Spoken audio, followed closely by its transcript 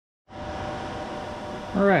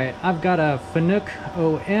Alright, I've got a Fanuc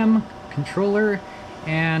OM controller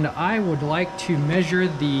and I would like to measure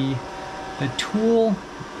the tool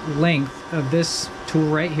length of this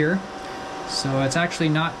tool right here. So it's actually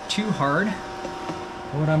not too hard.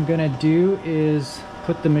 What I'm gonna do is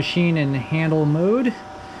put the machine in handle mode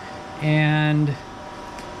and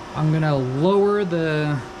I'm gonna lower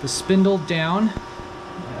the spindle down.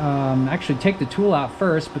 Actually take the tool out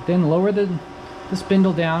first, but then lower the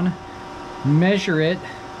spindle down, measure it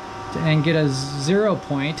and get a 0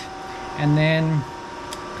 point, and then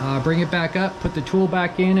bring it back up, put the tool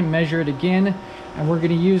back in and measure it again. And we're going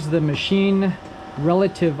to use the machine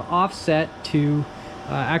relative offset to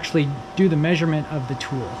actually do the measurement of the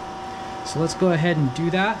tool. So let's go ahead and do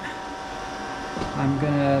that. I'm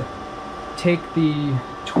going to take the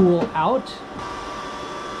tool out.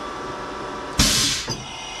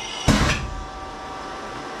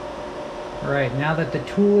 All right, now that the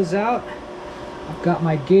tool is out, I've got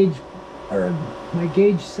my gauge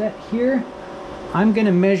set here. I'm going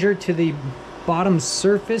to measure to the bottom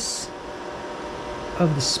surface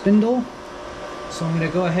of the spindle. So I'm going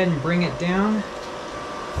to go ahead and bring it down.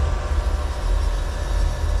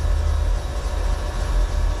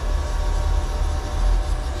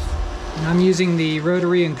 And I'm using the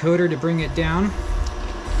rotary encoder to bring it down.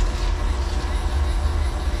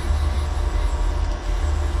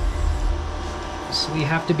 So we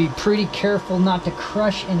have to be pretty careful not to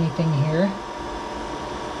crush anything here.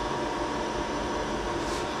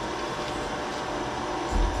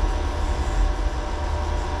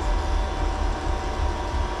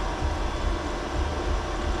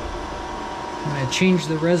 I'm going to change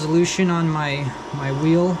the resolution on my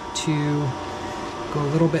wheel to go a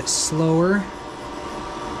little bit slower.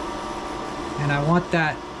 And I want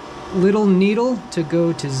that little needle to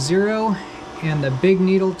go to 0 and the big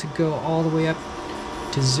needle to go all the way up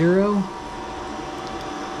to 0.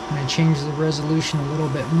 I'm going to change the resolution a little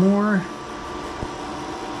bit more.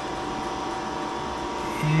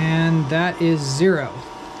 And that is 0.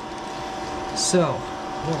 So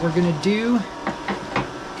what we're going to do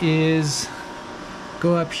is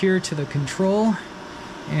go up here to the control,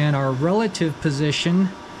 and our relative position,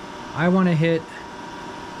 I want to hit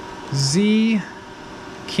Z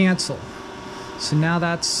cancel. So now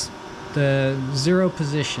that's the 0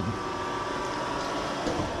 position.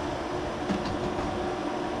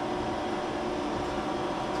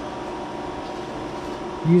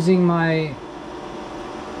 Using my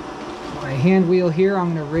hand wheel here,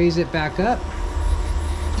 I'm going to raise it back up.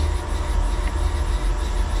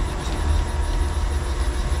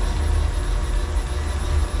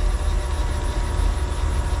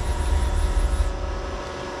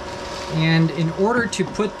 And in order to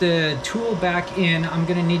put the tool back in, I'm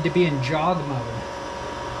going to need to be in jog mode.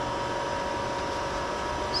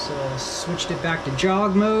 So I switched it back to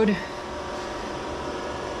jog mode.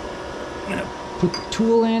 I'm going to put the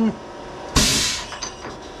tool in.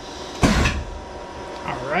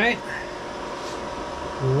 Alright.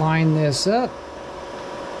 Line this up.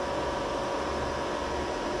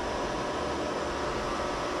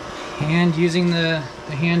 And using the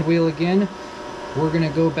hand wheel again, we're going to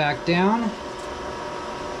go back down.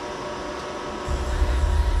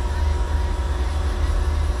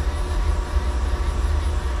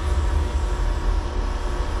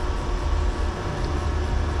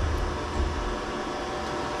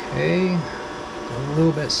 Okay, go a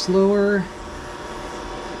little bit slower.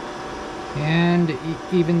 And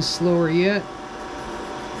even slower yet.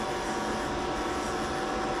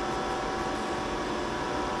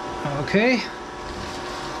 Okay.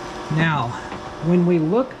 Now, when we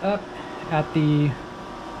look up at the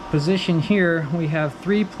position here, we have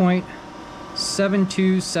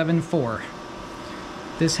 3.7274.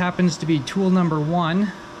 This happens to be tool number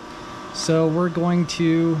 1. So we're going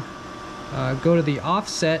to go to the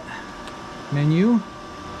offset menu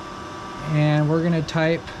and we're going to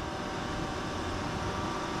type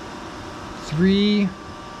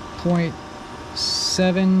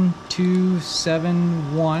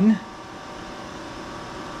 3.7271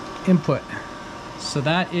 input. So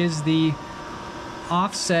that is the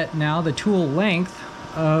offset now, the tool length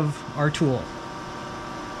of our tool.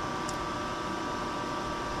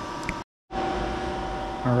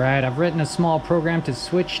 Alright, I've written a small program to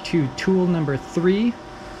switch to tool number 3.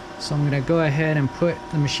 So I'm going to go ahead and put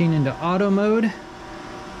the machine into auto mode.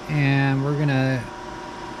 And we're going to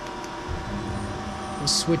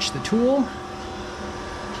switch the tool.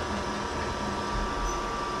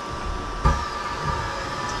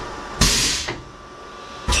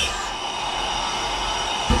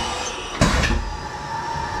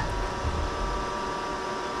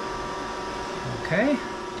 Okay.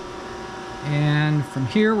 And from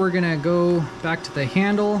here we're gonna go back to the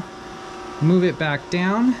handle, move it back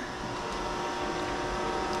down.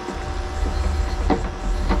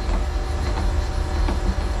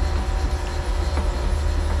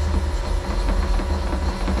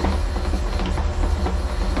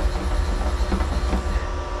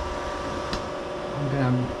 I'm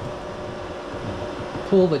gonna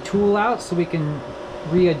pull the tool out so we can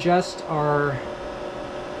readjust our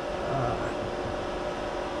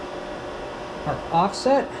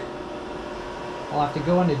offset. I'll have to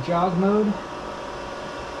go into jog mode.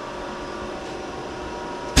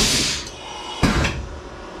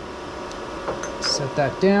 Set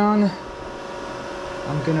that down.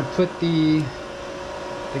 I'm gonna put the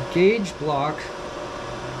gauge block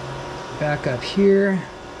back up here.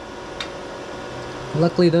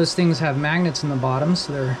 Luckily those things have magnets in the bottom,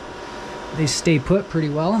 so they stay put pretty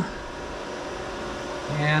well.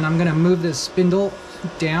 And I'm gonna move this spindle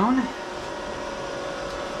down.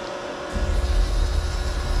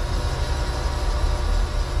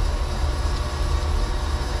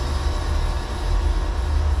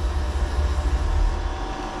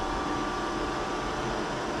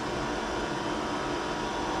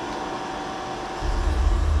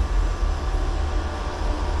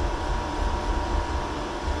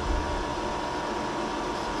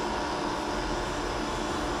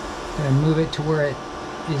 Gonna move it to where it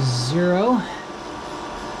is 0.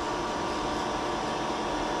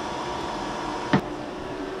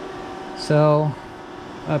 So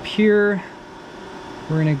up here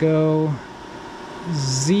we're gonna go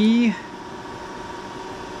Z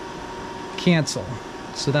cancel.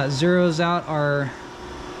 So that zeroes out our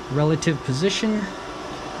relative position.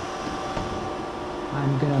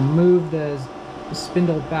 I'm gonna move the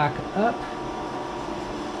spindle back up.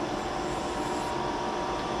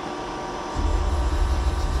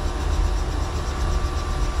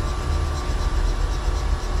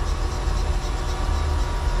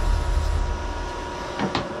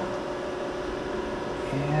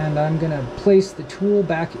 And I'm gonna place the tool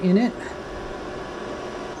back in it.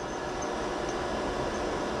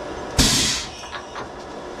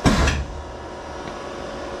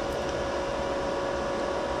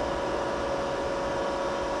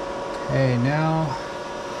 Okay, now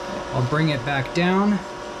I'll bring it back down.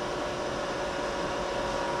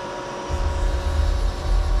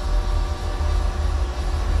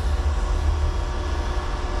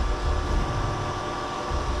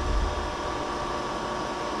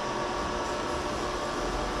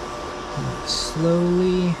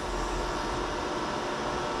 Slowly.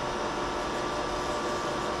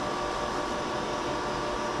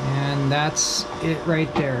 And that's it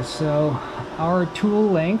right there. So our tool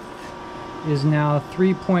length is now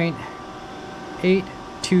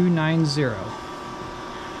 3.8290.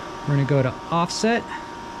 We're going to go to offset.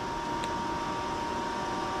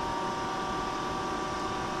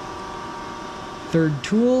 Third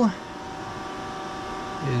tool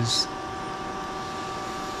is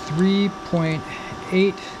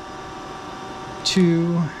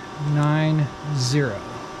 3.8290.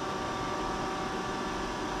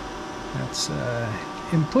 That's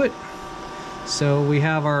input. So we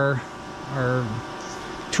have our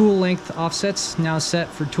tool length offsets now set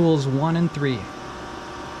for tools 1 and 3.